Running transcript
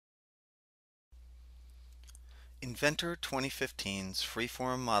Inventor 2015's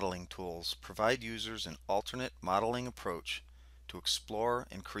freeform modeling tools provide users an alternate modeling approach to explore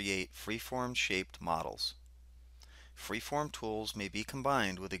and create freeform shaped models. Freeform tools may be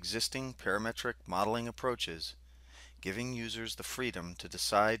combined with existing parametric modeling approaches, giving users the freedom to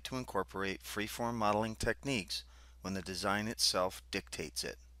decide to incorporate freeform modeling techniques when the design itself dictates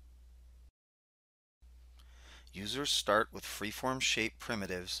it. Users start with freeform shape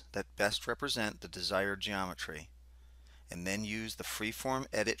primitives that best represent the desired geometry, and then use the freeform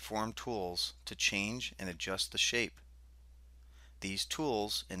edit form tools to change and adjust the shape. These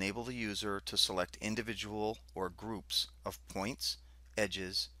tools enable the user to select individual or groups of points,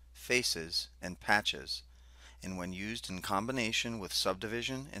 edges, faces, and patches, and when used in combination with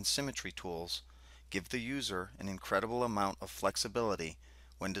subdivision and symmetry tools, give the user an incredible amount of flexibility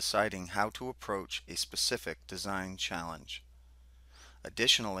when deciding how to approach a specific design challenge.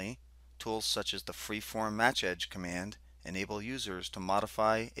 Additionally, tools such as the freeform match edge command enable users to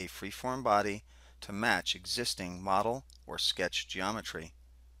modify a freeform body to match existing model or sketch geometry.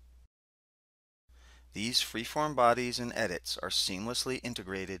 These freeform bodies and edits are seamlessly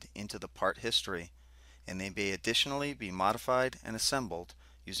integrated into the part history, and they may additionally be modified and assembled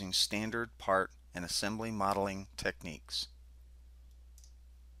using standard part and assembly modeling techniques.